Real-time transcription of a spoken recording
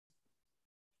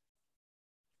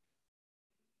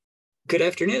Good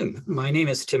afternoon. My name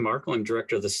is Tim Markle. I'm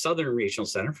director of the Southern Regional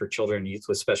Center for Children and Youth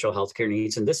with Special Healthcare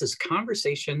Needs, and this is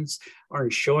Conversations on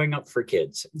Showing Up for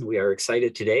Kids. We are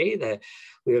excited today that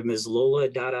we have Ms. Lola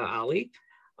Dada-Olley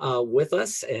with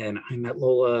us, and I met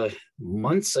Lola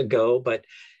months ago, but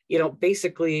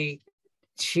basically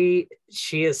she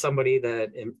is somebody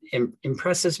that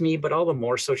impresses me, but all the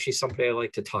more so she's somebody I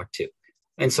like to talk to.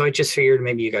 And so I just figured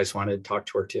maybe you guys wanted to talk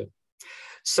to her too.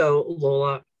 So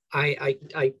Lola,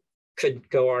 I could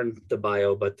go on the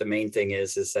bio, but the main thing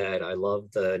is that I love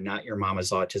the Not Your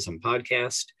Mama's Autism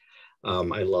podcast.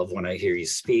 I love when I hear you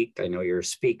speak. I know you're a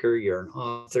speaker, you're an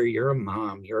author, you're a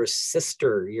mom, you're a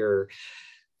sister,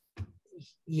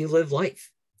 you live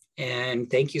life. And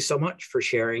thank you so much for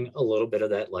sharing a little bit of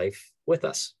that life with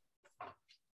us.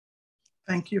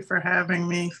 Thank you for having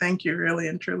me. Thank you really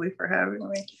and truly for having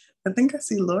me. I think I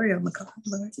see Lori on the call.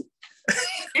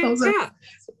 Yeah.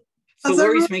 So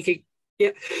Lori's making,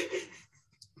 yeah.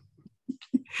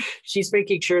 She's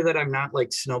making sure that I'm not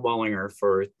like snowballing her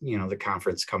for, the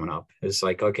conference coming up. It's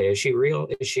like, okay, is she real?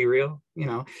 Is she real?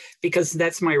 Because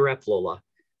that's my rep, Lola.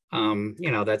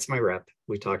 That's my rep.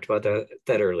 We talked about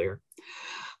that earlier.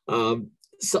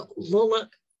 So Lola,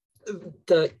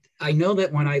 I know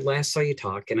that when I last saw you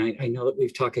talk, and I know that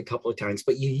we've talked a couple of times,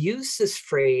 but you use this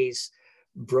phrase,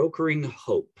 brokering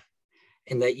hope,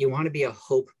 and that you want to be a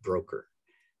hope broker.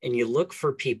 And you look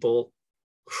for people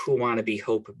who want to be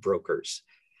hope brokers.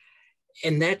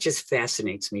 And that just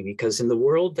fascinates me because in the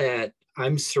world that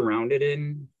I'm surrounded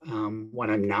in, when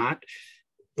I'm not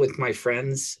with my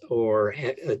friends or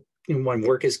when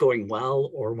work is going well,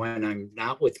 or when I'm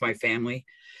not with my family,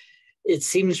 it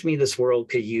seems to me this world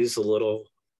could use a little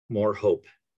more hope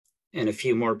and a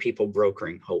few more people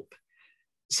brokering hope.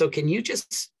 So can you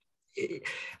just,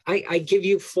 I give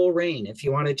you full reign. If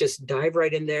you want to just dive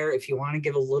right in there, if you want to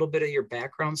give a little bit of your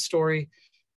background story,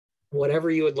 whatever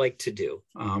you would like to do.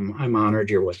 I'm honored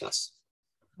you're with us.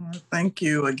 Thank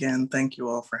you again. Thank you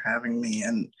all for having me.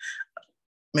 And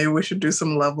maybe we should do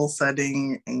some level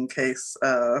setting in case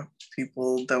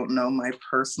people don't know my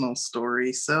personal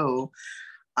story. So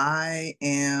I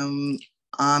am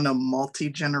on a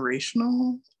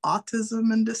multi-generational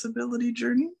autism and disability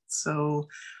journey. So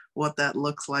what that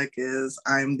looks like is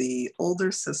I'm the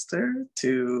older sister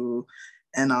to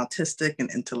an autistic and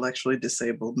intellectually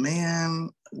disabled man.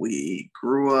 We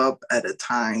grew up at a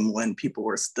time when people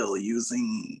were still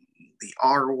using the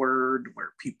R word,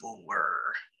 where people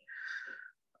were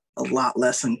a lot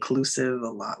less inclusive, a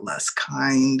lot less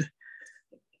kind.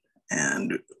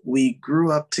 And we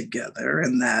grew up together,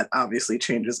 and that obviously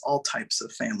changes all types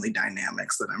of family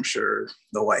dynamics that I'm sure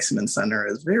the Weissman Center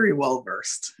is very well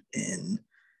versed in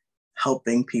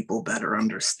helping people better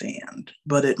understand.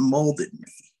 But it molded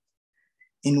me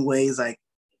in ways I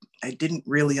didn't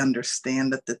really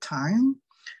understand at the time.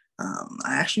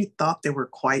 I actually thought they were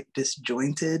quite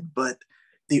disjointed, but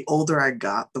the older I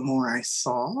got, the more I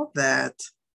saw that,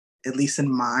 at least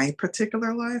in my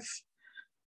particular life,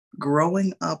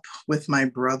 growing up with my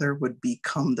brother would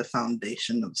become the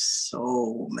foundation of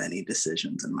so many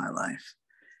decisions in my life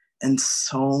and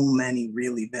so many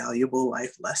really valuable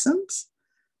life lessons.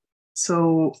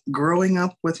 So growing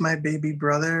up with my baby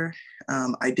brother,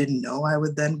 I didn't know I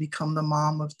would then become the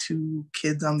mom of two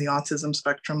kids on the autism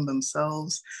spectrum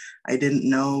themselves. I didn't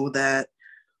know that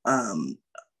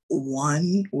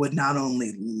one would not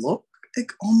only look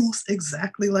almost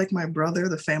exactly like my brother.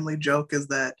 The family joke is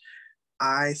that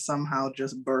I somehow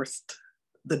just birthed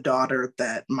the daughter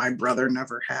that my brother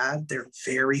never had. They're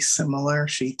very similar.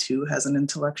 She too has an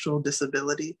intellectual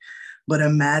disability. But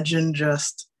imagine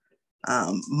just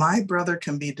my brother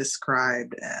can be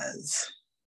described as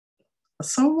a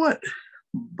somewhat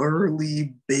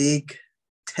burly, big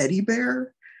teddy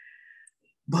bear,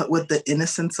 but with the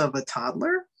innocence of a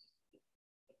toddler.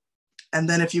 And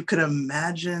then if you could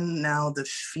imagine now the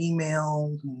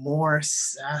female, more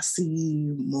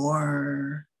sassy,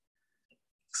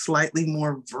 slightly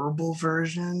more verbal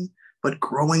version, but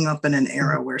growing up in an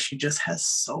era where she just has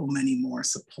so many more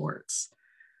supports.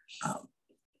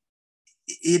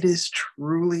 It is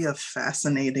truly a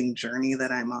fascinating journey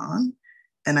that I'm on.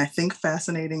 And I think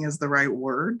fascinating is the right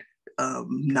word.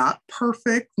 Not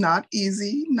perfect, not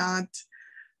easy,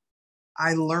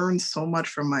 I learned so much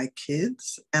from my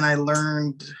kids, and I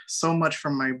learned so much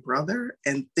from my brother,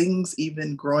 and things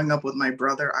even growing up with my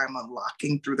brother, I'm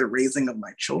unlocking through the raising of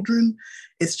my children.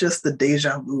 It's just the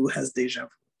deja vu has deja vu.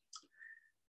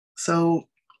 So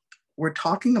we're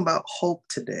talking about hope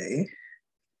today.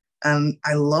 And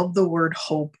I love the word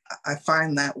hope. I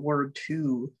find that word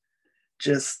too,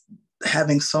 just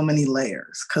having so many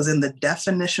layers, because in the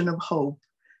definition of hope,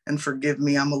 And forgive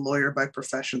me, I'm a lawyer by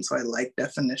profession, so I like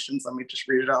definitions. Let me just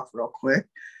read it off real quick.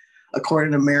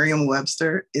 According to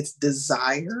Merriam-Webster, it's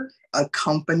desire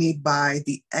accompanied by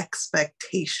the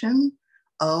expectation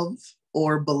of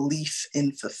or belief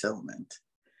in fulfillment.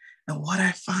 And what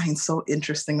I find so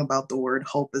interesting about the word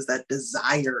hope is that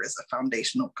desire is a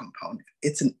foundational component.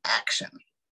 It's an action.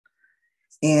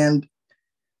 And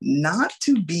not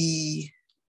to be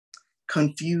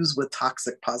confused with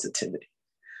toxic positivity.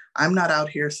 I'm not out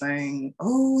here saying,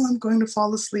 oh, I'm going to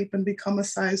fall asleep and become a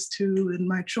size 2 and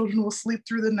my children will sleep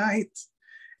through the night.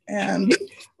 And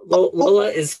Lola,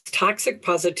 is toxic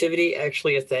positivity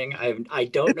actually a thing? I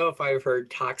don't know if I've heard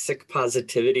toxic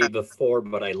positivity before,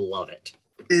 but I love it.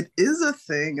 It is a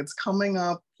thing. It's coming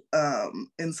up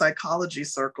in psychology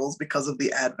circles because of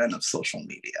the advent of social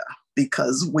media,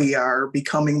 because we are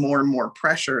becoming more and more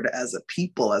pressured as a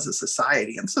people, as a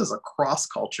society. And this is across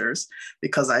cultures,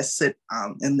 because I sit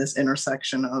in this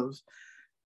intersection of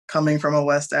coming from a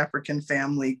West African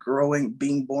family,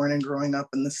 being born and growing up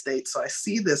in the States. So I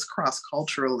see this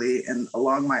cross-culturally, and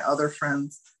along my other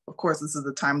friends. Of course, this is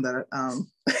the time that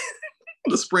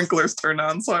the sprinklers turn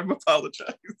on, so I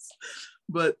apologize.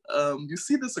 But you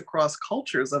see this across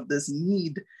cultures of this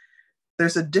need.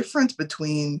 There's a difference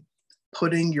between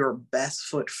putting your best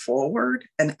foot forward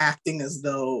and acting as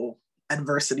though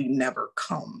adversity never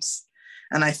comes.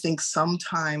 And I think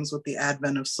sometimes with the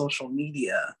advent of social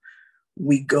media,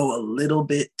 we go a little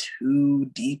bit too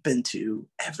deep into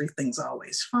everything's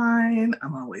always fine.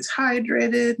 I'm always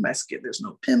hydrated. My skin, there's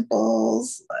no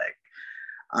pimples. Like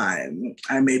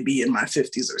I may be in my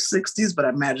 50s or 60s, but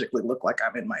I magically look like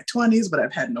I'm in my 20s, but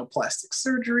I've had no plastic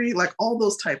surgery, like all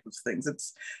those type of things.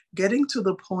 It's getting to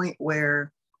the point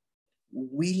where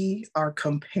we are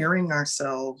comparing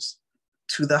ourselves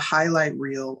to the highlight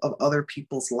reel of other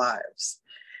people's lives.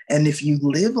 And if you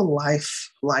live a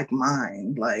life like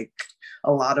mine, like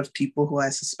a lot of people who I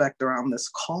suspect are on this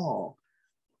call,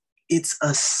 it's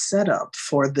a setup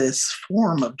for this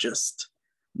form of just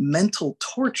mental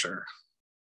torture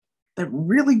that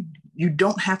really you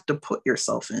don't have to put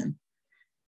yourself in.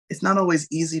 It's not always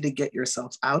easy to get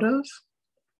yourself out of,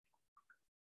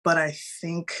 but I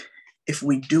think if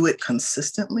we do it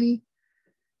consistently,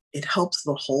 it helps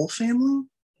the whole family,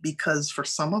 because for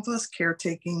some of us,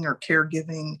 caretaking or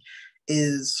caregiving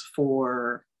is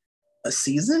for a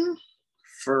season.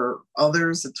 For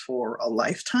others, it's for a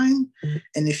lifetime.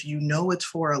 And if you know it's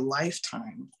for a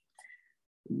lifetime,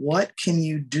 what can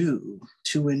you do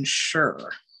to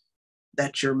ensure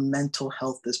that your mental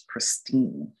health is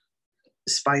pristine,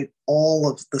 despite all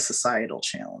of the societal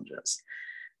challenges?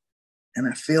 And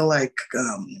I feel like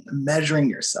measuring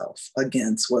yourself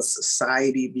against what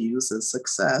society views as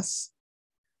success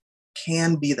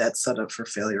can be that setup for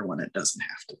failure when it doesn't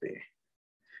have to be.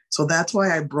 So that's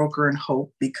why I broker in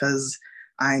hope, because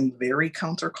I'm very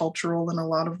countercultural in a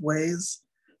lot of ways.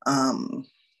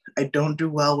 I don't do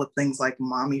well with things like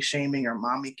mommy shaming or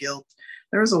mommy guilt.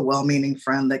 There was a well-meaning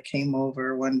friend that came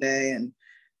over one day and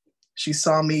she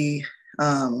saw me.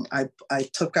 I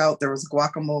took out, there was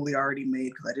guacamole already made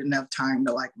because I didn't have time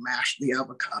to like mash the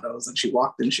avocados. And she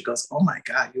walked in and she goes, "Oh my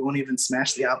God, you won't even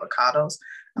smash the avocados?"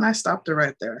 And I stopped her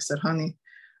right there. I said, "Honey,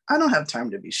 I don't have time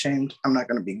to be shamed. I'm not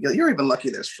going to be guilty. You're even lucky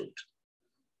there's food."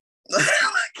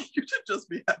 Like, you should just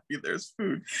be happy there's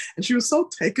food. And she was so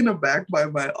taken aback by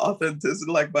my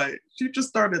authenticity, she just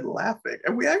started laughing.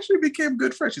 And we actually became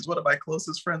good friends. She's one of my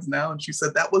closest friends now. And she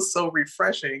said, "That was so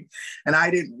refreshing. And I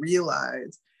didn't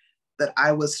realize that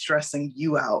I was stressing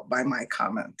you out by my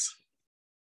comments."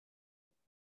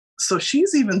 So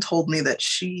she's even told me that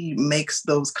she makes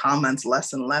those comments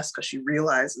less and less because she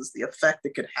realizes the effect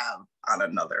it could have on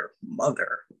another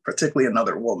mother, particularly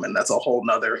another woman. That's a whole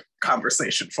nother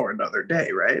conversation for another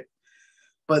day, right?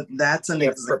 But that's an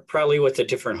example. Probably with a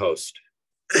different host.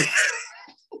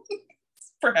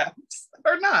 Perhaps.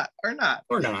 Or not.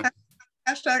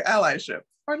 Hashtag allyship.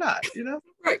 Or not,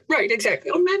 Right,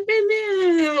 exactly.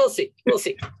 We'll see. We'll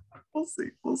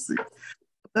see.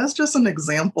 That's just an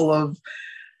example of,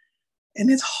 and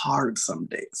it's hard some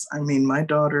days. I mean, my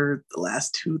daughter, the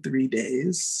last 2-3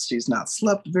 days, she's not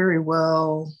slept very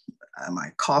well.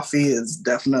 My coffee is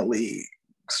definitely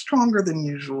stronger than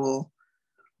usual,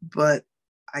 but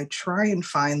I try and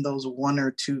find those 1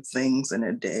 or 2 things in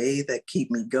a day that keep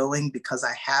me going, because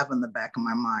I have in the back of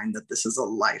my mind that this is a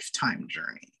lifetime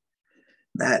journey,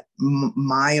 that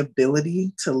my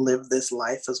ability to live this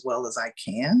life as well as I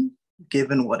can,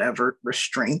 given whatever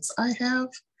restraints I have,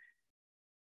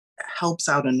 helps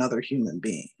out another human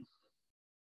being.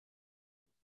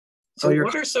 So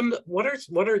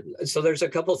So so there's a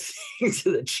couple things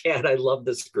in the chat. I love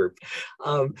this group.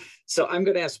 So I'm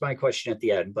going to ask my question at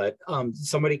the end, but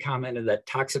somebody commented that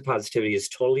toxic positivity is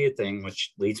totally a thing,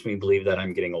 which leads me to believe that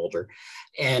I'm getting older,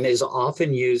 and is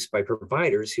often used by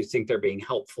providers who think they're being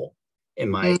helpful. In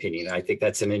my opinion, I think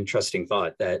that's an interesting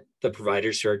thought, that the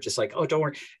providers who are just like, oh, don't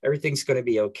worry, everything's going to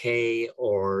be okay,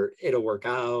 or it'll work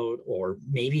out, or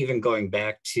maybe even going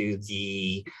back to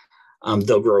the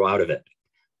they'll grow out of it.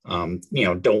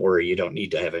 Don't worry, you don't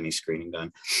need to have any screening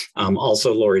done.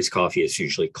 Also, Lori's coffee is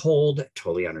usually cold.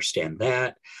 Totally understand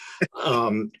that.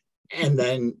 And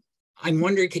then I'm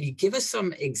wondering, could you give us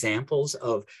some examples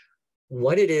of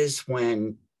what it is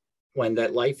when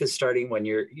that life is starting, when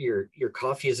your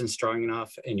coffee isn't strong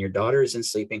enough and your daughter isn't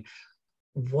sleeping?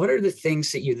 What are the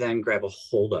things that you then grab a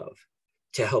hold of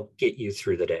to help get you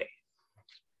through the day?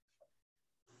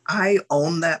 I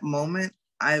own that moment.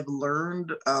 I've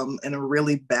learned in a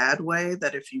really bad way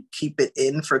that if you keep it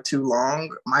in for too long,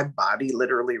 my body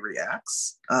literally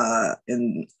reacts.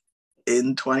 In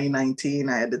 2019,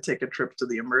 I had to take a trip to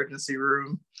the emergency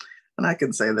room, and I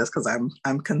can say this because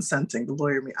I'm consenting. The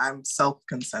lawyer me, I'm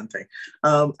self-consenting.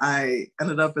 I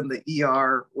ended up in the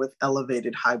ER with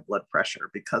elevated high blood pressure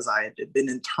because I had been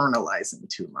internalizing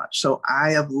too much. So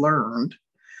I have learned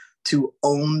to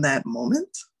own that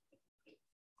moment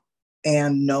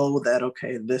and know that,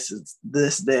 okay,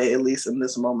 this day, at least in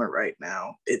this moment right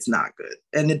now, it's not good.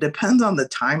 And it depends on the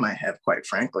time I have, quite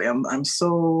frankly. I'm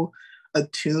so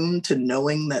attuned to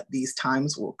knowing that these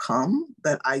times will come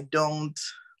that I don't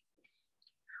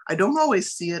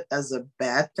always see it as a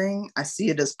bad thing. I see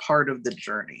it as part of the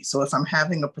journey. So if I'm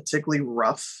having a particularly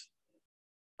rough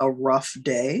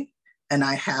day and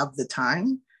I have the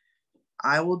time,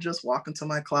 I will just walk into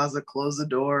my closet, close the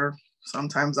door.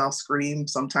 Sometimes I'll scream,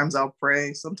 sometimes I'll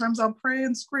pray, sometimes I'll pray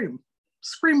and scream,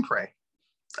 pray.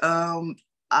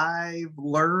 I've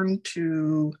learned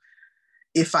to,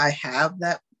 if I have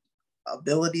that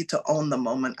ability to own the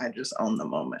moment, I just own the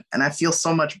moment. And I feel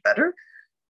so much better.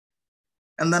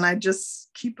 And then I just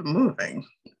keep it moving.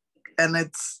 And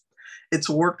it's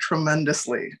worked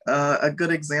tremendously. A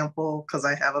good example, because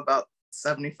I have about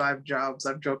 75 jobs.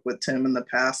 I've joked with Tim in the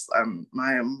past.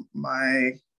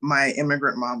 My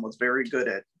immigrant mom was very good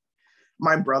at,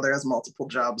 my brother has multiple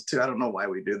jobs too. I don't know why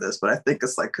we do this, but I think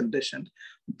it's like conditioned.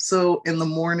 So in the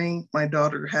morning, my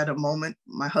daughter had a moment.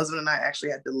 My husband and I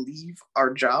actually had to leave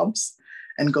our jobs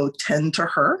and go tend to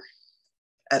her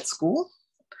at school.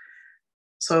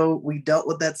 So we dealt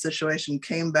with that situation,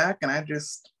 came back, and I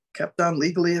just kept on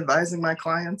legally advising my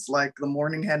clients like the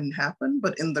morning hadn't happened.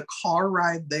 But in the car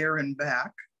ride there and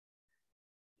back,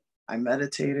 I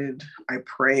meditated, I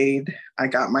prayed, I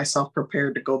got myself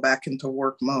prepared to go back into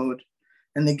work mode.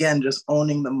 And again, just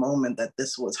owning the moment that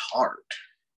this was hard.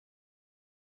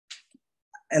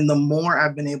 And the more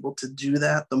I've been able to do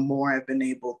that, the more I've been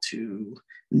able to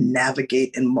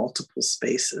navigate in multiple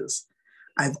spaces.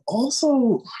 I've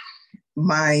also,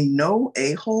 my no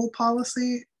a-hole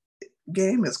policy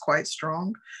game is quite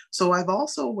strong. So I've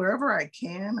also, wherever I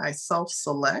can, I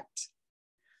self-select.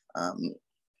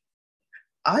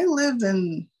 I live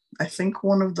in, I think,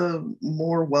 one of the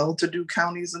more well-to-do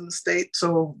counties in the state.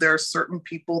 So there are certain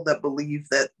people that believe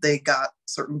that they got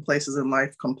certain places in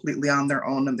life completely on their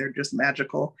own and they're just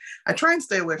magical. I try and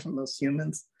stay away from those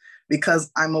humans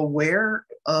because I'm aware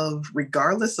of,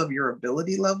 regardless of your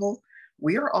ability level,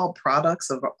 we are all products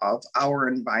of our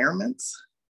environments.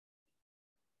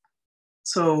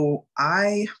 So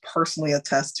I personally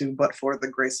attest to, but for the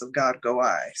grace of God go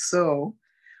I. So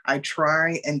I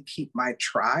try and keep my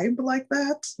tribe like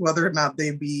that, whether or not they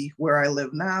be where I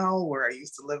live now, where I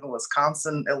used to live in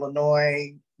Wisconsin,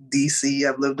 Illinois, DC.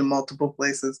 I've lived in multiple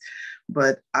places,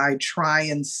 but I try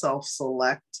and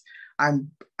self-select.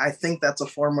 I think that's a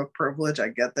form of privilege. I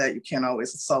get that you can't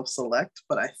always self-select,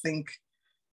 but I think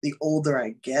the older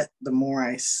I get, the more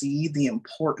I see the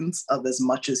importance of, as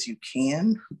much as you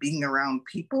can, being around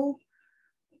people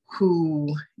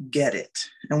who get it.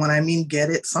 And when I mean get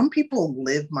it, some people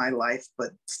live my life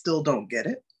but still don't get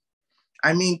it.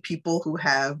 I mean people who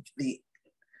have the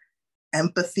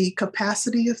empathy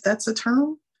capacity, if that's a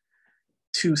term,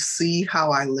 to see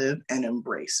how I live and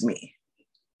embrace me,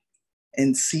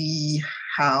 and see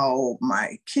how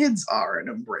my kids are and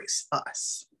embrace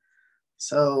us.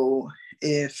 So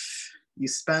if you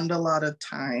spend a lot of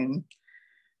time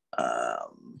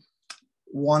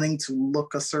wanting to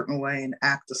look a certain way and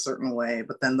act a certain way,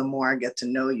 but then the more I get to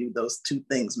know you, those two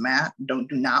things do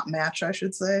not match, I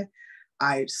should say,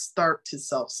 I start to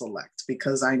self-select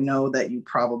because I know that you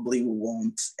probably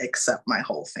won't accept my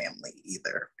whole family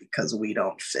either because we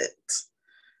don't fit.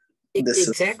 this is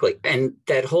Exactly. And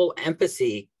that whole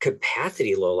empathy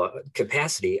capacity, Lola,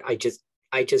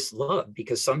 I just love,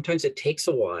 because sometimes it takes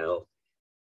a while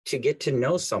to get to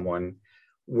know someone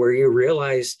where you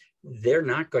realize they're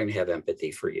not going to have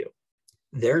empathy for you.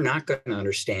 They're not going to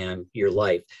understand your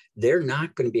life. They're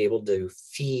not going to be able to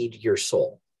feed your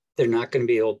soul. They're not going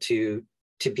to be able to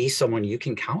be someone you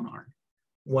can count on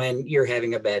when you're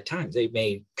having a bad time. They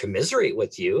may commiserate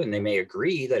with you and they may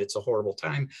agree that it's a horrible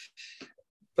time,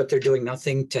 but they're doing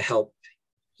nothing to help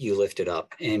you lift it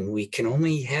up. And we can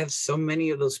only have so many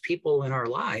of those people in our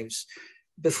lives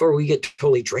before we get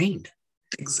totally drained.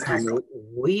 exactly.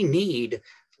 We need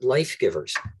life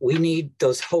givers. We need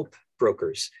those hope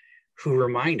brokers who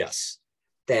remind us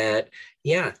that,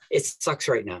 yeah, it sucks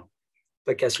right now,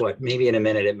 but guess what? Maybe in a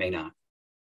minute it may not.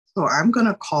 So I'm going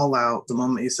to call out the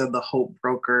moment you said the hope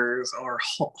brokers or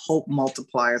hope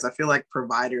multipliers. I feel like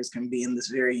providers can be in this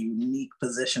very unique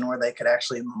position where they could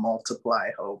actually multiply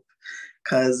hope,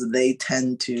 because they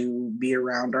tend to be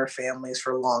around our families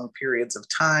for long periods of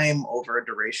time, over a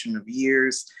duration of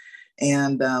years.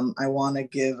 And I want to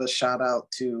give a shout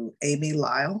out to Amy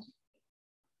Lyle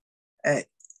at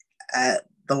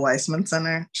the Weissman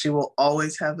Center. She will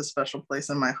always have a special place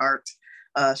in my heart.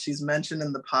 She's mentioned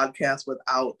in the podcast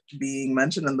without being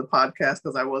mentioned in the podcast,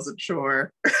 because I wasn't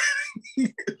sure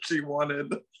she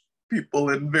wanted people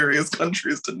in various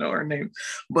countries to know her name.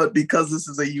 But because this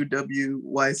is a UW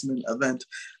Weissman event,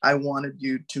 I wanted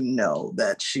you to know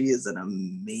that she is an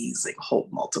amazing hope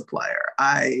multiplier.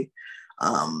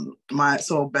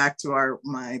 So back to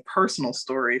my personal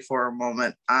story for a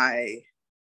moment. I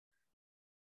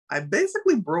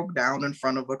basically broke down in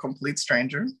front of a complete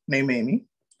stranger named Amy.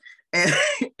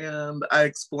 And I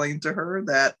explained to her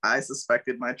that I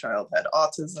suspected my child had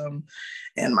autism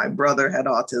and my brother had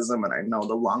autism. And I know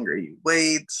the longer you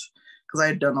wait, because I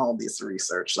had done all this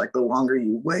research, like the longer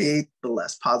you wait, the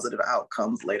less positive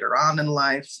outcomes later on in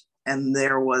life. And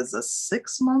there was a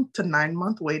 6 month to 9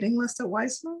 month waiting list at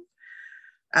Weissman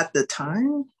at the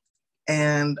time.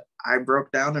 And I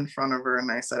broke down in front of her and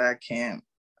I said, I can't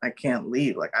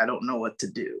leave. Like, I don't know what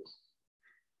to do.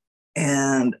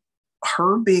 And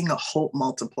her being a hope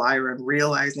multiplier and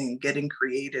realizing and getting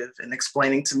creative and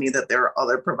explaining to me that there are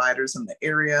other providers in the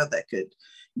area that could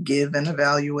give an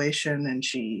evaluation, and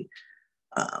she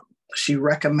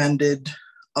recommended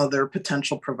other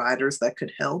potential providers that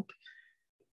could help.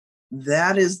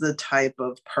 That is the type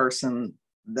of person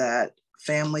that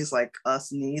families like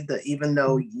us need, that even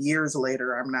though years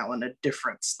later I'm now in a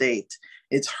different state,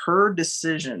 it's her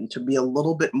decision to be a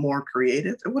little bit more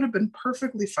creative. It would have been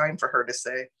perfectly fine for her to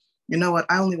say, you know what,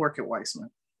 I only work at Weissman.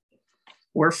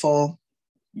 We're full,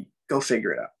 go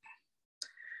figure it out.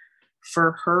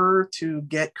 For her to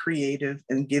get creative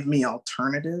and give me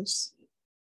alternatives,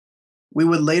 we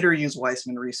would later use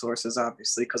Weissman resources,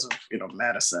 obviously, because of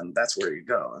Madison. That's where you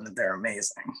go, and they're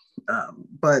amazing.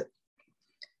 But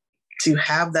to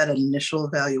have that initial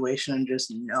evaluation and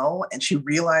just know, and she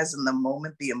realized in the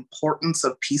moment the importance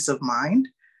of peace of mind,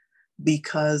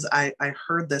 because I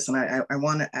heard this, and I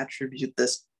want to attribute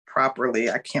this properly.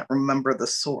 I can't remember the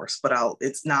source, but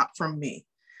it's not from me.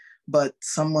 But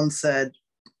someone said,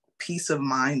 peace of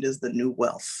mind is the new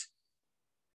wealth.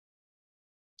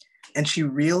 And she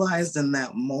realized in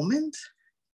that moment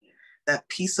that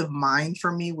peace of mind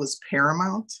for me was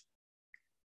paramount.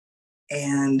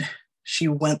 And she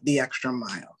went the extra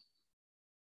mile.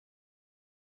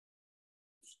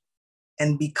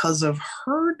 And because of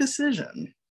her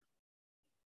decision,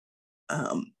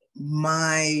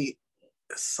 my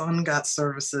son got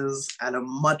services at a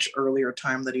much earlier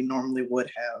time than he normally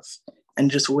would have. And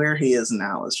just where he is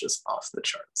now is just off the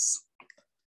charts.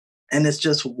 And it's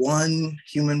just one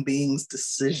human being's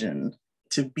decision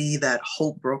to be that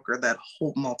hope broker, that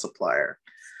hope multiplier.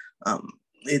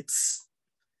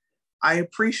 I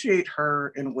appreciate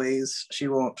her in ways she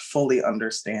won't fully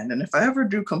understand. And if I ever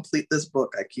do complete this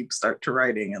book, I start to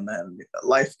writing and then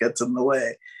life gets in the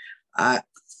way.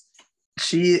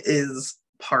 She is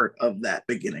part of that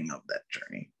beginning of that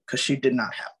journey, because she did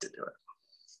not have to do it.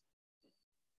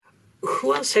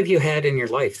 Who else have you had in your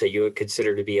life that you would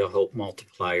consider to be a hope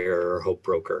multiplier or hope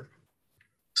broker?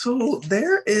 So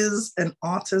there is an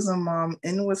autism mom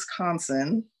in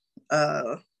Wisconsin.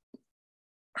 Her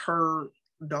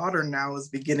daughter now is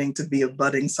beginning to be a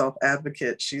budding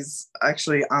self-advocate. She's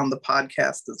actually on the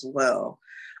podcast as well.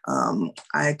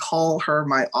 I call her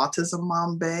my autism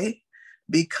mom bae,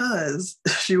 because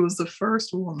she was the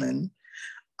first woman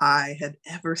I had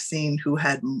ever seen who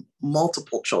had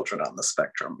multiple children on the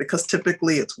spectrum, because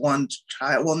typically it's one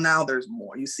child. Well, now there's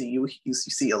more. You see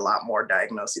a lot more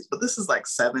diagnoses, but this is like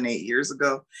 7-8 years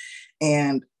ago.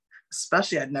 And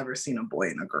especially I'd never seen a boy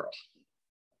and a girl.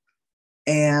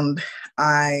 And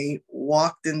I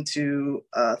walked into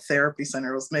a therapy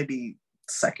center, it was maybe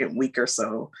second week or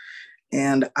so.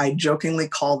 And I jokingly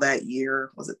call that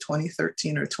year, was it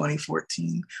 2013 or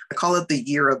 2014? I call it the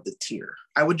year of the tear.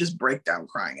 I would just break down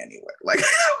crying anywhere, like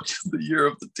just the year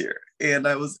of the tear. And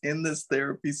I was in this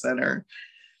therapy center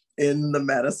in the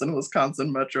Madison,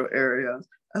 Wisconsin metro area,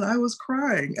 and I was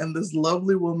crying. And this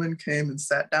lovely woman came and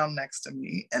sat down next to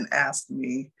me and asked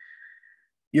me,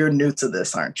 "You're new to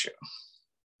this, aren't you?"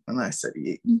 And I said,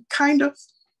 "Yeah, kind of."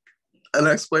 And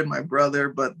I explained my brother,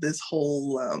 but this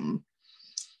whole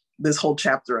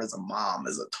chapter as a mom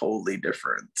is a totally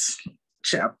different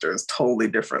chapter, it's totally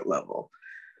different level.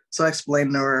 So I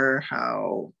explained to her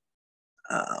how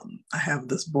I have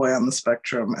this boy on the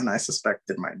spectrum and I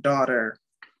suspected my daughter.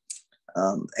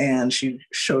 And she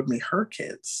showed me her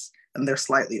kids and they're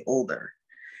slightly older.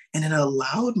 And it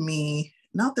allowed me,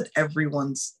 not that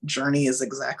everyone's journey is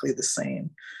exactly the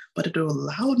same, but it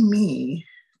allowed me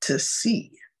to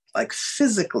see, like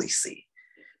physically see,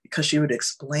 because she would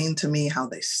explain to me how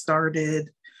they started.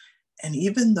 And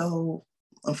even though,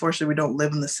 unfortunately, we don't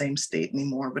live in the same state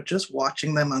anymore, but just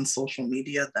watching them on social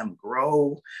media, them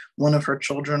grow. One of her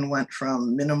children went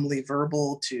from minimally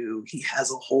verbal to he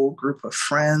has a whole group of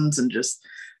friends, and just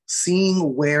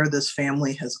seeing where this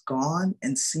family has gone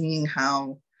and seeing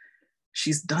how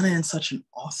she's done it in such an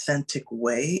authentic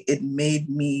way, it made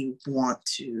me want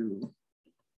to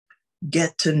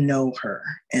get to know her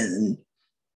and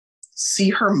see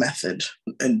her method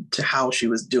and to how she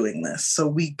was doing this. So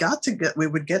we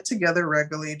would get together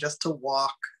regularly just to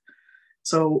walk.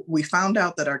 So we found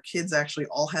out that our kids actually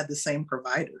all had the same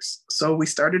providers. So we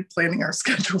started planning our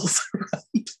schedules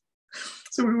around.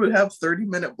 So we would have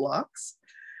 30-minute blocks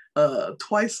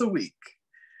twice a week.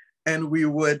 And we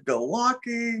would go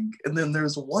walking. And then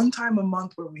there's one time a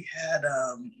month where we had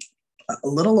a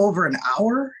little over an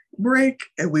hour break.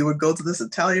 And we would go to this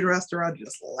Italian restaurant,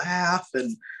 just laugh.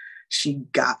 And she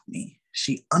got me.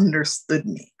 She understood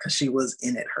me because she was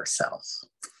in it herself.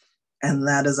 And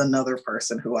that is another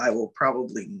person who I will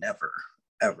probably never,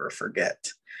 ever forget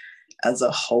as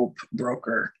a hope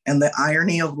broker. And the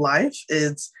irony of life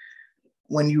is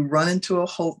when you run into a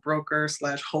hope broker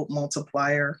 / hope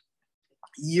multiplier,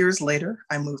 years later,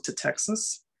 I moved to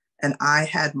Texas and I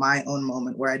had my own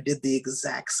moment where I did the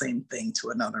exact same thing to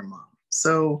another mom.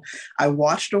 So I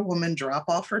watched a woman drop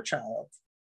off her child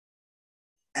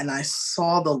and I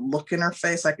saw the look in her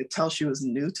face. I could tell she was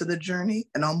new to the journey,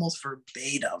 and almost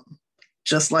verbatim,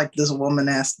 just like this woman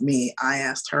asked me, I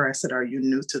asked her, I said, "Are you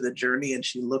new to the journey?" And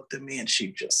she looked at me and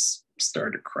she just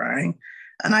started crying.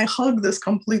 And I hugged this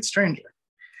complete stranger.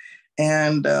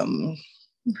 And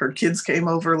her kids came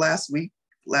over last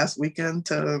weekend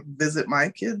to visit my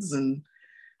kids. And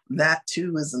that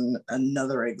too is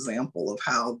another example of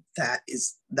how that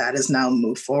is now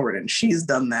moved forward. And she's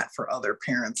done that for other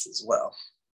parents as well.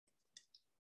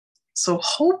 So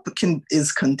hope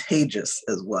is contagious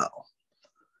as well.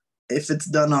 If it's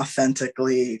done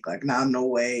authentically, like not no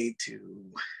way to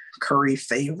curry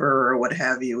favor or what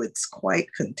have you, it's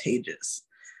quite contagious.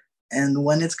 And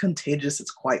when it's contagious,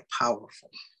 it's quite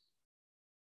powerful.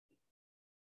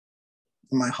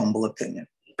 In my humble opinion.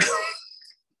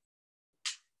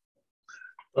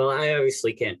 Well, I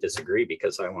obviously can't disagree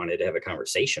because I wanted to have a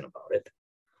conversation about it.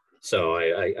 So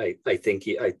I think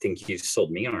you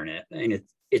sold me on it, and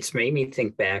it's made me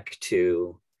think back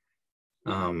to,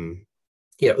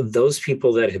 those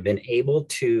people that have been able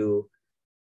to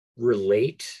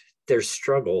relate their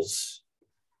struggles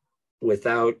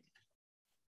without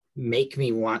make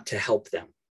me want to help them.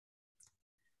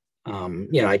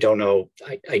 I don't know.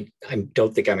 I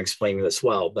don't think I'm explaining this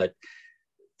well, but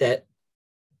that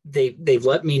they've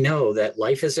let me know that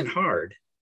life isn't hard,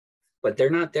 but they're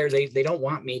not there. They don't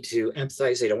want me to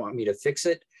empathize. They don't want me to fix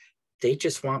it. They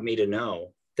just want me to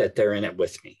know that they're in it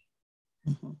with me.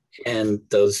 Mm-hmm. And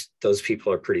those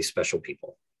people are pretty special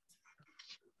people.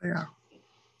 Yeah.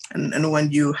 And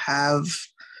when you have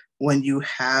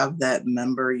that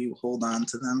member, you hold on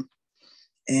to them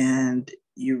and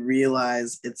you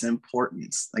realize its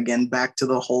importance. Again, back to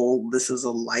the whole, this is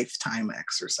a lifetime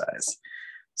exercise.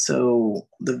 So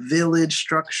the village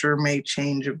structure may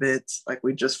change a bit. Like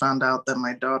we just found out that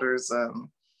my daughter's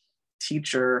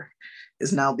teacher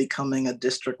is now becoming a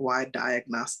district-wide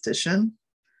diagnostician.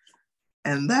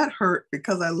 And that hurt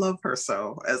because I love her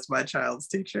so as my child's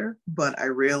teacher, but I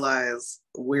realize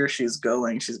where she's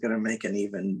going, she's going to make an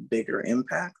even bigger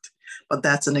impact. But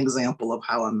that's an example of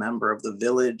how a member of the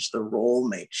village, the role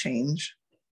may change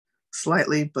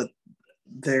slightly, but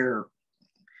they're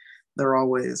they're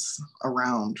always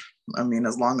around. I mean,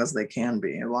 as long as they can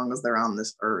be, as long as they're on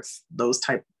this earth, those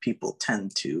type of people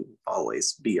tend to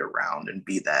always be around and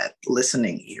be that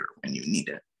listening ear when you need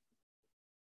it.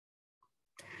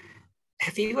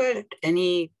 Have you had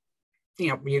any,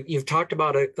 you've talked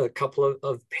about a couple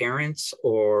of parents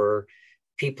or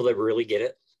people that really get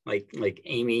it, like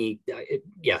Amy,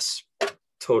 yes,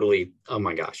 totally. Oh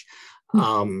my gosh.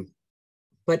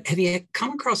 But have you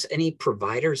come across any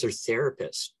providers or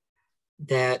therapists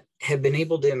that have been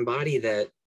able to embody that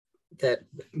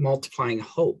multiplying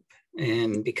hope?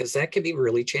 And because that can be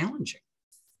really challenging.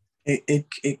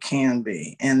 It can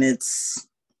be. And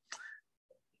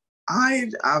I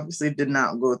obviously did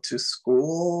not go to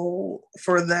school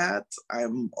for that.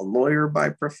 I'm a lawyer by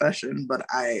profession, but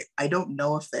I don't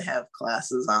know if they have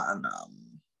classes on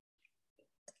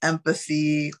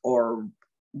empathy or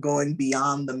going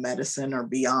beyond the medicine or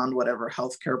beyond whatever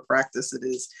healthcare practice it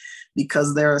is,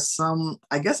 because there are some,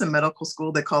 I guess in medical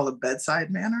school, they call it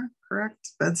bedside manner,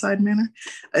 correct? Bedside manner.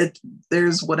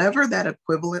 There's whatever that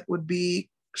equivalent would be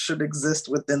should exist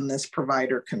within this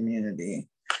provider community.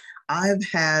 I've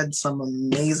had some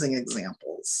amazing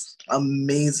examples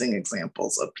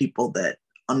of people that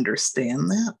understand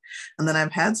that. And then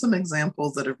I've had some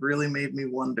examples that have really made me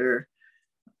wonder,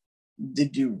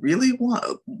 did you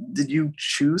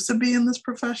choose to be in this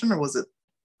profession, or was it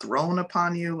thrown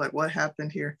upon you? Like, what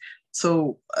happened here?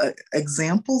 So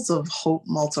examples of hope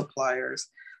multipliers,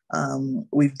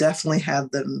 we've definitely had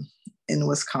them in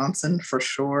Wisconsin for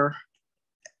sure.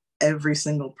 Every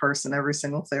single person, every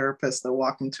single therapist that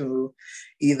walked into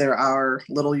either our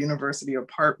little university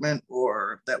apartment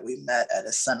or that we met at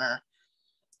a center,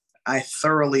 I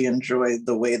thoroughly enjoyed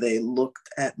the way they looked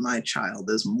at my child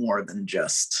as more than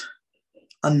just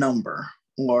a number,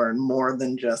 or more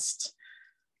than just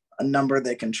a number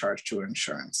they can charge to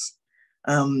insurance.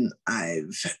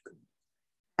 I've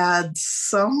had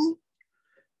some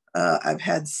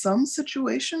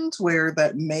situations where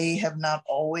that may have not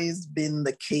always been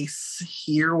the case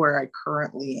here where I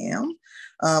currently am.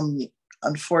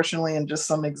 Unfortunately, and just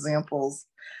some examples,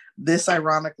 this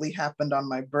ironically happened on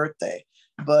my birthday,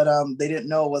 but they didn't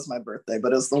know it was my birthday,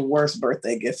 but it was the worst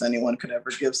birthday gift anyone could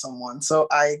ever give someone. So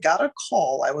I got a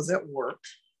call, I was at work,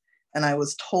 and I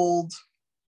was told,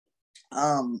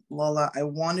 Lola, I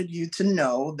wanted you to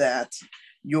know that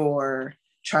your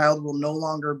child will no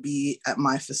longer be at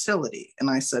my facility. And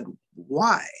I said,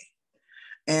 why?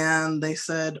 And they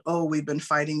said, oh, we've been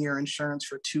fighting your insurance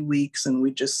for 2 weeks and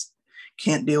we just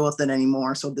can't deal with it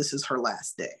anymore. So this is her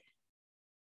last day.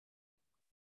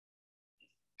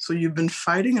 So you've been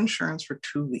fighting insurance for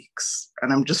 2 weeks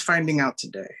and I'm just finding out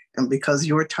today. And because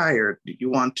you're tired, you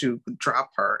want to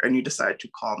drop her and you decide to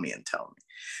call me and tell me.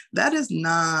 That is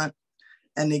not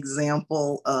an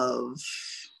example of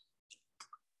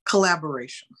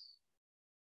collaboration.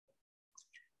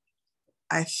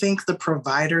 I think the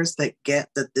providers that get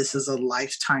that this is a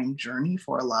lifetime journey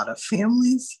for a lot of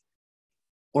families,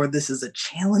 or this is a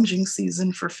challenging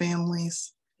season for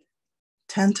families,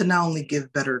 tend to not only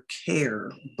give better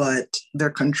care, but they're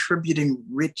contributing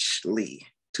richly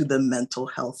to the mental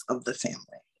health of the family.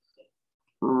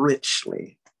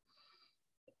 Richly.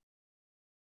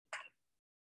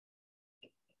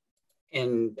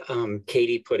 And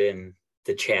Katie put in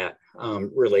the chat,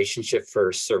 relationship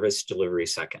first, service delivery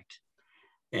second.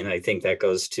 And I think that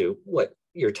goes to what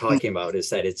you're talking about, is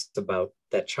that it's about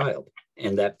that child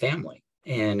and that family,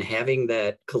 and having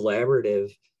that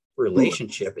collaborative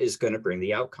relationship is going to bring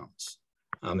the outcomes.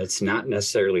 It's not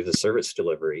necessarily the service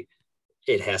delivery.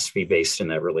 It has to be based in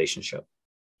that relationship.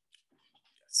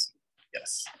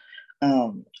 Yes.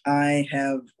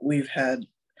 We've had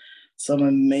some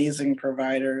amazing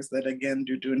providers that, again,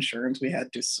 due to insurance, we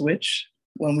had to switch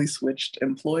when we switched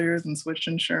employers and switched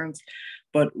insurance,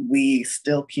 but we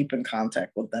still keep in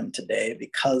contact with them today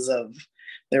because of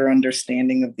their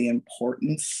understanding of the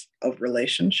importance of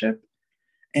relationship.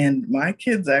 And my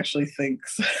kids actually think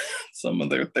some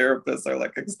of their therapists are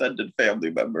like extended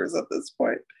family members at this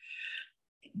point.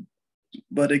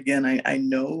 But again, I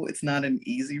know it's not an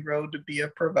easy road to be a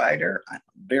provider. I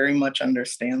very much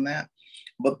understand that.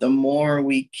 But the more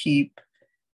we keep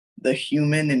the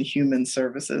human in human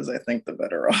services, I think the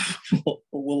better off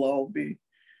we'll all be.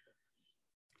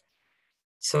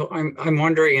 So I'm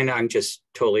wondering, and I'm just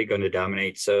totally going to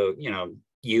dominate. So,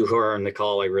 you who are on the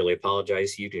call, I really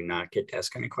apologize. You do not get to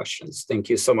ask any questions. Thank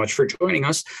you so much for joining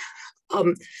us.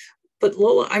 But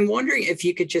Lola, I'm wondering if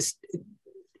you could just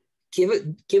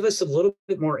give us a little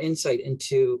bit more insight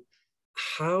into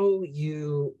how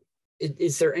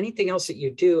is there anything else that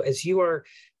you do as you are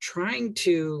trying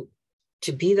to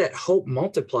be that hope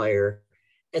multiplier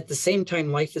at the same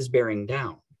time, life is bearing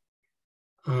down.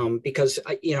 Because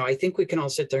I think we can all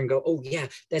sit there and go, oh yeah,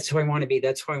 that's who I want to be.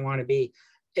 That's who I want to be.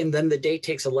 And then the day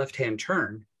takes a left-hand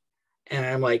turn. And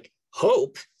I'm like,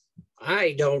 hope?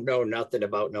 I don't know nothing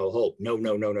about no hope. No,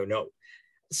 no, no, no, no.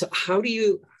 So how do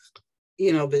you,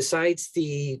 besides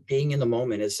the being in the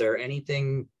moment, is there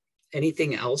anything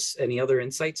else, any other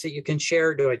insights that you can share?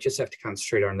 Or do I just have to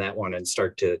concentrate on that one and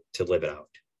start to live it out?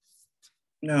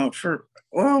 No,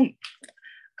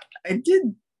 I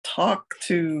did talk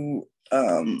to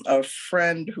a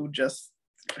friend who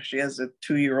she has a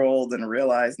 2-year-old and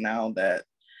realized now that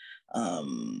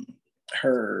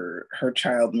her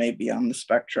child may be on the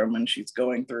spectrum, and she's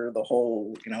going through the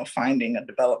whole, finding a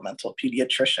developmental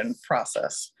pediatrician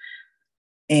process.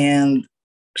 And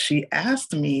she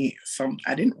asked me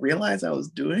I didn't realize I was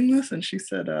doing this. And she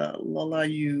said, Lola,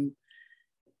 you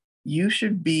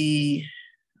should be,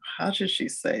 how should she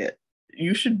say it?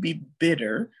 You should be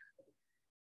bitter,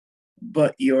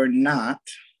 but you're not.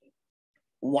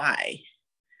 Why?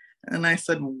 And I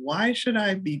said, why should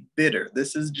I be bitter?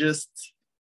 This is just,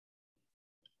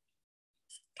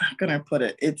 how can I put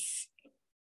it? It's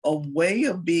a way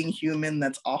of being human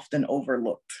that's often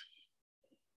overlooked,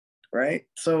 right?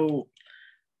 So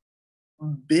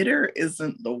bitter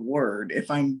isn't the word.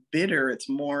 If I'm bitter, it's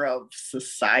more of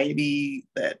society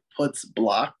that puts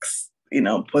blocks,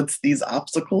 puts these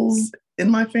obstacles in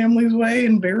my family's way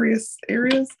in various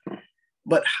areas.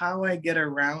 But how I get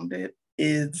around it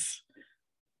is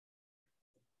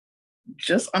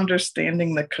just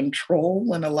understanding the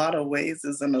control in a lot of ways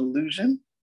is an illusion.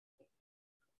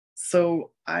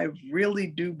 So I really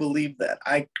do believe that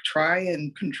I try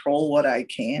and control what I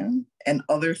can, and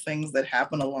other things that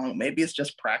happen along. Maybe it's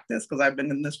just practice because I've been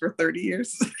in this for 30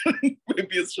 years.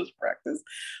 Maybe it's just practice.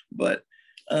 But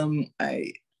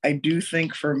I do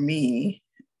think for me,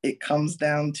 it comes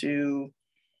down to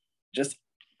just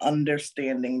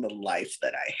understanding the life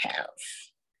that I have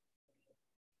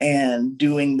and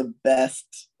doing the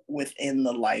best within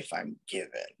the life I'm given.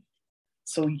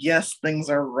 So yes, things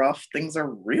are rough. Things are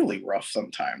really rough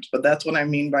sometimes, but that's what I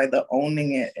mean by the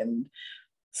owning it. And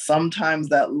sometimes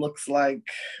that looks like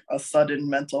a sudden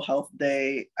mental health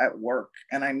day at work.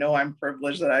 And I know I'm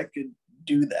privileged that I could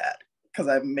do that because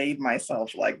I've made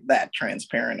myself like that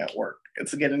transparent at work.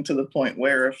 It's getting to the point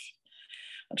where if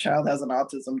a child has an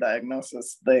autism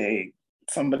diagnosis,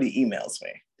 somebody emails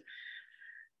me.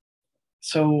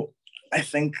 So I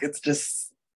think it's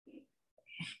just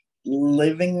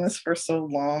living this for so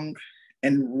long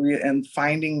and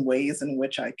finding ways in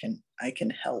which I can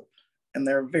help. And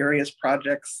there are various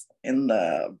projects in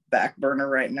the back burner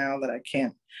right now that I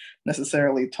can't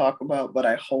necessarily talk about, but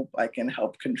I hope I can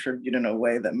help contribute in a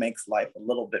way that makes life a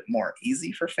little bit more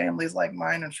easy for families like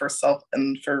mine and for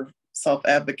self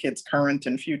advocates current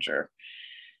and future.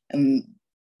 And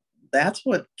that's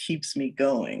what keeps me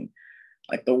going.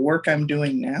 Like the work I'm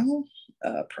doing now,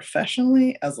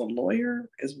 professionally as a lawyer,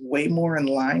 is way more in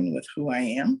line with who I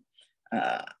am.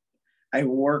 I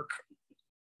work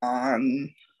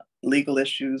on legal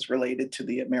issues related to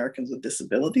the Americans with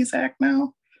Disabilities Act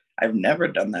now. I've never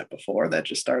done that before. That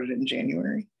just started in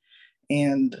January.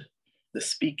 And the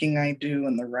speaking I do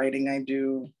and the writing I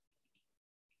do,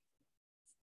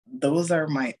 those are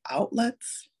my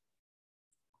outlets.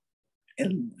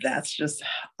 And that's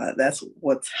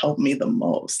what's helped me the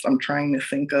most. I'm trying to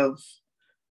think of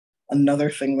another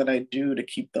thing that I do to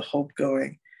keep the hope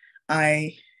going.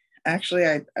 I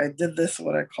did this,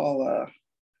 what I call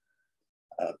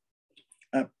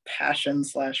a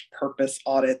passion/purpose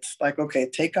audit. Like, okay,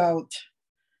 take out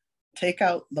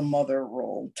the mother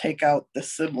role, take out the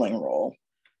sibling role.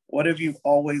 What have you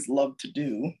always loved to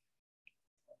do?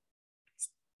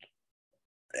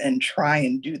 And try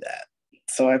and do that.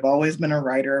 So I've always been a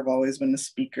writer, I've always been a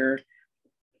speaker.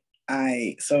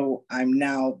 So I'm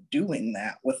now doing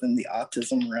that within the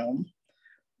autism realm,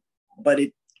 but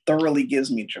it thoroughly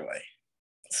gives me joy.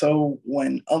 So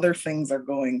when other things are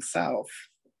going south,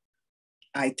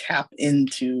 I tap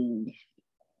into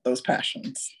those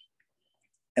passions.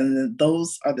 And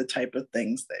those are the type of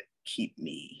things that keep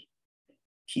me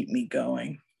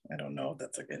going. I don't know if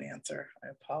that's a good answer. I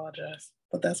apologize,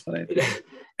 but that's what I do.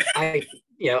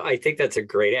 I think that's a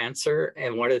great answer.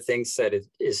 And one of the things that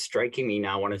is striking me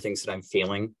now, one of the things that I'm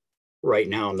feeling right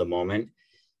now in the moment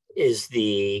is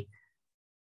the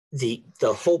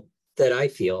hope that I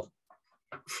feel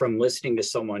from listening to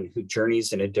someone who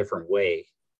journeys in a different way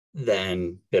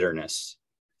than bitterness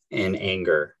and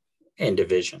anger and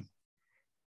division,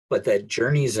 but that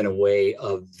journeys in a way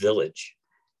of village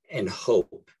and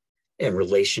hope and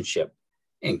relationship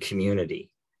and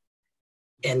community.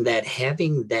 And that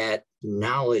having that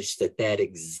knowledge that that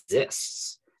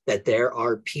exists, that there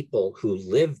are people who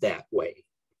live that way,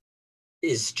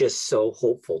 is just so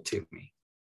hopeful to me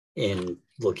in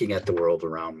looking at the world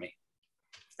around me.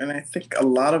 And I think a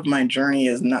lot of my journey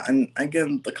is not, and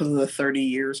again, because of the 30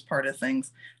 years part of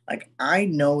things, like I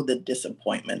know the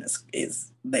disappointment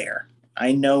is there.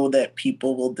 I know that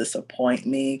people will disappoint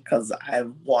me because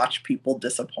I've watched people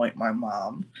disappoint my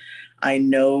mom. I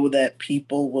know that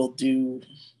people will do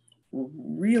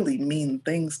really mean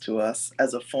things to us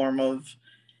as a form of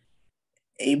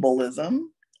ableism,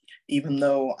 even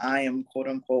though I am quote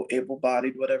unquote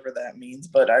able-bodied, whatever that means.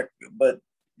 But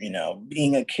you know,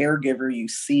 being a caregiver, you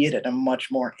see it in a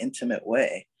much more intimate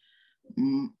way.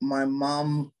 My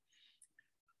mom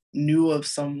knew of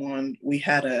someone, we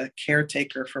had a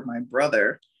caretaker for my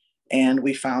brother, and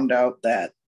we found out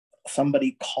that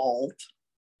somebody called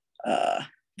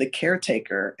the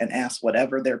caretaker and asked,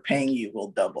 whatever they're paying you,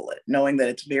 will double it, knowing that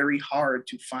it's very hard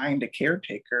to find a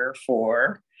caretaker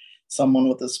for someone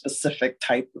with a specific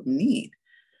type of need.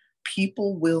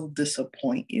 People will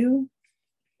disappoint you.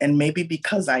 And maybe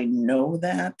because I know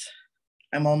that,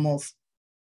 I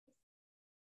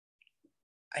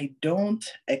don't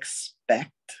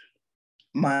expect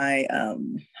my,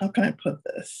 how can I put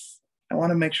this? I want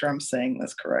to make sure I'm saying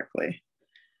this correctly.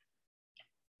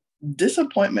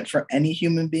 Disappointment for any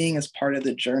human being is part of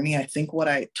the journey. I think what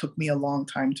took me a long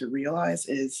time to realize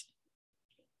is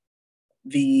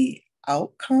the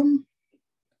outcome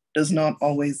does not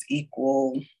always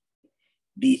equal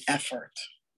the effort.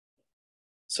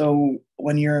 So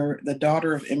when you're the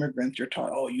daughter of immigrants, you're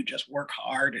taught, oh, you just work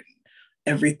hard and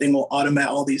everything will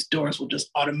all these doors will just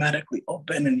automatically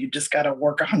open and you just got to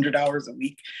work 100 hours a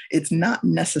week. It's not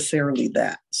necessarily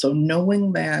that. So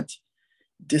knowing that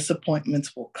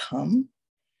disappointments will come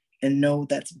and know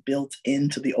that's built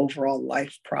into the overall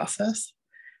life process,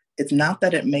 it's not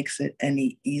that it makes it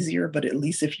any easier, but at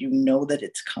least if you know that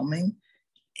it's coming,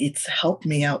 it's helped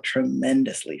me out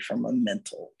tremendously from a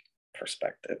mental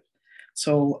perspective.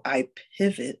 So I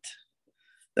pivot.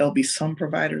 There'll be some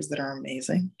providers that are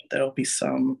amazing. There'll be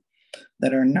some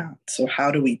that are not. So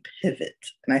how do we pivot?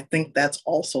 And I think that's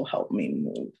also helped me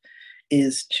move,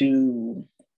 is to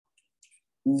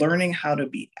learning how to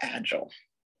be agile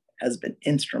has been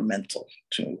instrumental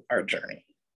to our journey.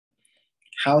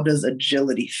 How does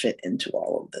agility fit into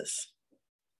all of this?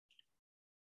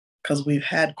 Because we've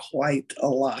had quite a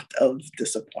lot of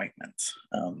disappointments.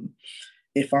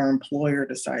 If our employer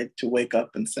decides to wake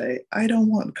up and say, I don't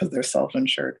want, because they're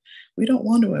self-insured, we don't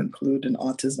want to include an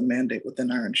autism mandate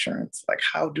within our insurance. Like,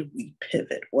 how do we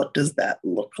pivot? What does that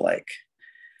look like?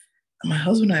 And my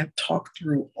husband and I have talked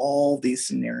through all these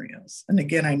scenarios. And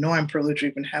again, I know I'm privileged to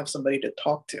even have somebody to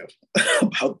talk to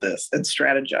about this and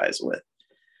strategize with.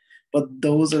 But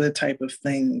those are the type of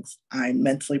things I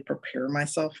mentally prepare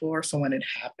myself for. So when it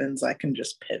happens, I can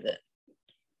just pivot.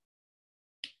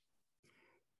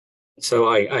 So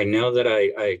I know that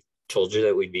I told you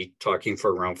that we'd be talking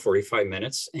for around 45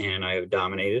 minutes, and I have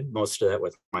dominated most of that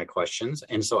with my questions.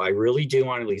 And so I really do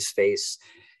want to leave space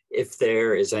if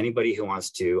there is anybody who wants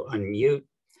to unmute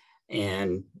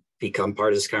and become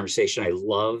part of this conversation. I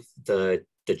love the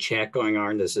chat going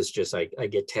on. This is just, I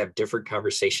get to have different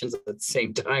conversations at the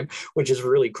same time, which is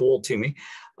really cool to me.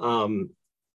 You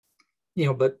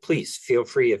know, but please feel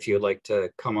free if you'd like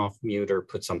to come off mute or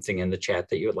put something in the chat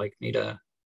that you would like me to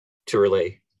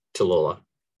relay to Lola.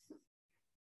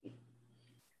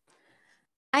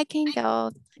 I can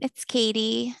go. It's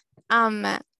Katie.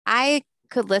 I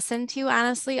could listen to you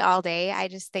honestly all day. I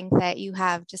just think that you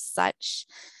have just such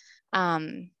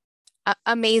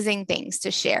amazing things to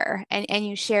share, and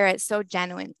you share it so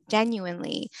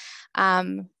genuinely.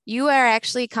 You are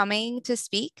actually coming to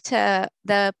speak to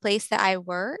the place that I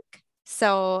work.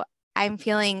 So I'm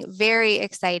feeling very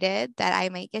excited that I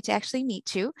might get to actually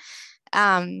meet you.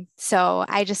 So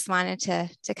I just wanted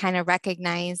to kind of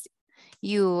recognize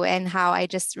you and how I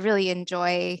just really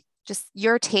enjoy just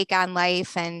your take on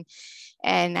life, and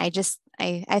I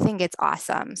think it's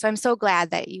awesome. So I'm so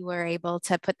glad that you were able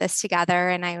to put this together,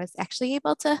 and I was actually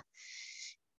able to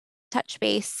touch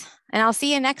base, and I'll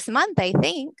see you next month, I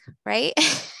think, right?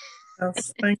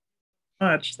 Yes, thank you so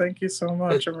much. Thank you so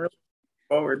much. I'm really looking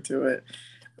forward to it.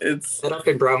 It's that up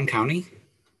in Brown County?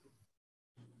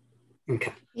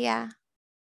 Okay. Yeah.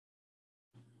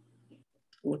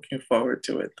 Looking forward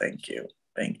to it. Thank you.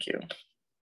 Thank you.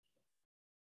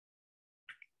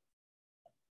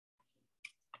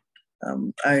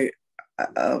 I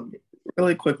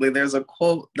really quickly, there's a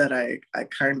quote that I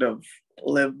kind of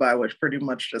live by, which pretty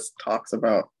much just talks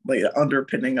about the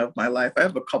underpinning of my life. I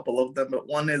have a couple of them, but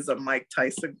one is a Mike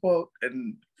Tyson quote,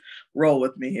 and roll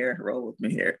with me here, roll with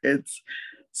me here. It's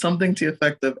something to the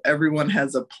effect of everyone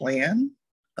has a plan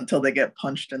until they get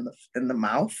punched in the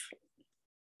mouth,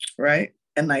 right?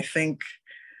 And I think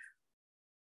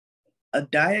a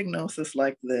diagnosis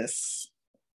like this,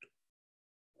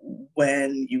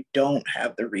 when you don't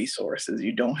have the resources,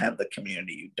 you don't have the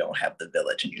community, you don't have the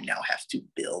village, and you now have to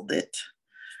build it,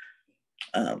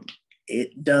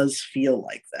 it does feel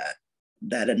like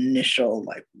that initial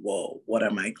like, whoa, what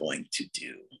am I going to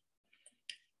do?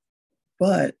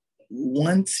 But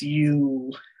once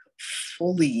you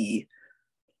fully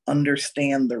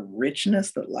understand the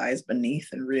richness that lies beneath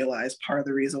and realize part of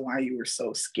the reason why you were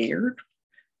so scared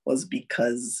was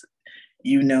because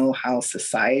you know how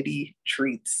society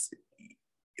treats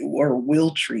or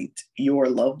will treat your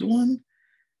loved one,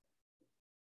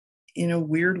 in a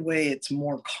weird way, it's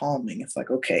more calming. It's like,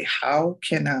 okay, how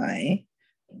can I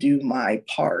do my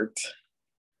part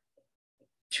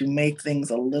to make things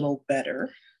a little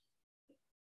better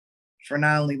for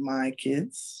not only my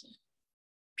kids,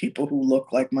 people who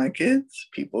look like my kids,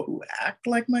 people who act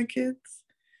like my kids,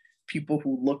 people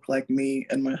who look like me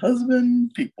and my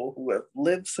husband, people who have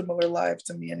lived similar lives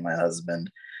to me and my husband.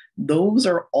 Those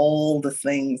are all the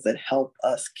things that help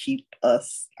us keep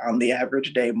us on the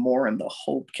average day more in the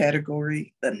hope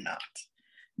category than not.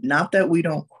 Not that we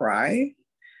don't cry,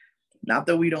 not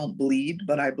that we don't bleed,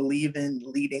 but I believe in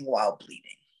leading while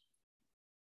bleeding.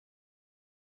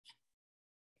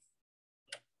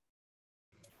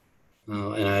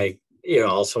 And I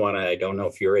also I don't know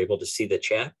if you're able to see the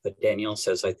chat, but Danielle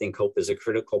says, I think hope is a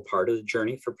critical part of the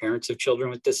journey for parents of children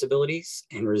with disabilities,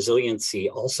 and resiliency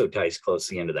also ties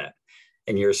closely into that.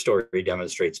 And your story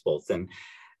demonstrates both. And,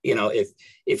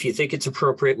 if you think it's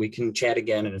appropriate, we can chat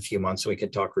again in a few months. We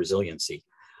can talk resiliency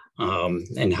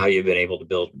and how you've been able to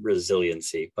build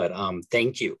resiliency. But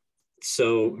thank you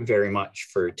so very much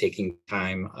for taking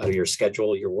time out of your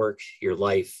schedule, your work, your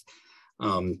life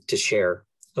to share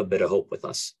a bit of hope with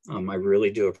us. I really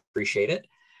do appreciate it.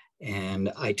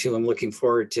 And I too am looking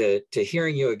forward to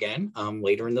hearing you again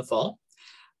later in the fall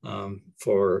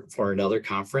for another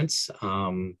conference.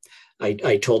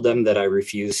 I told them that I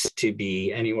refuse to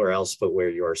be anywhere else but where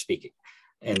you are speaking.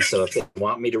 And so if they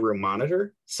want me to room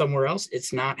monitor somewhere else,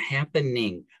 it's not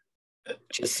happening,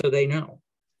 just so they know.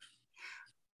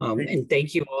 And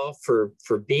thank you all for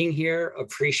being here.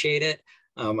 Appreciate it.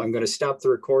 I'm going to stop the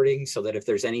recording so that if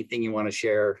there's anything you want to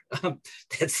share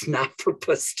that's not for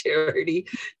posterity,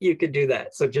 you can do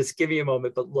that. So just give me a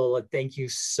moment. But Lola, thank you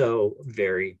so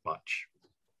very much.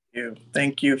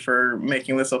 Thank you for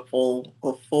making this a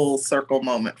full circle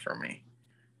moment for me.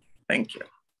 Thank you.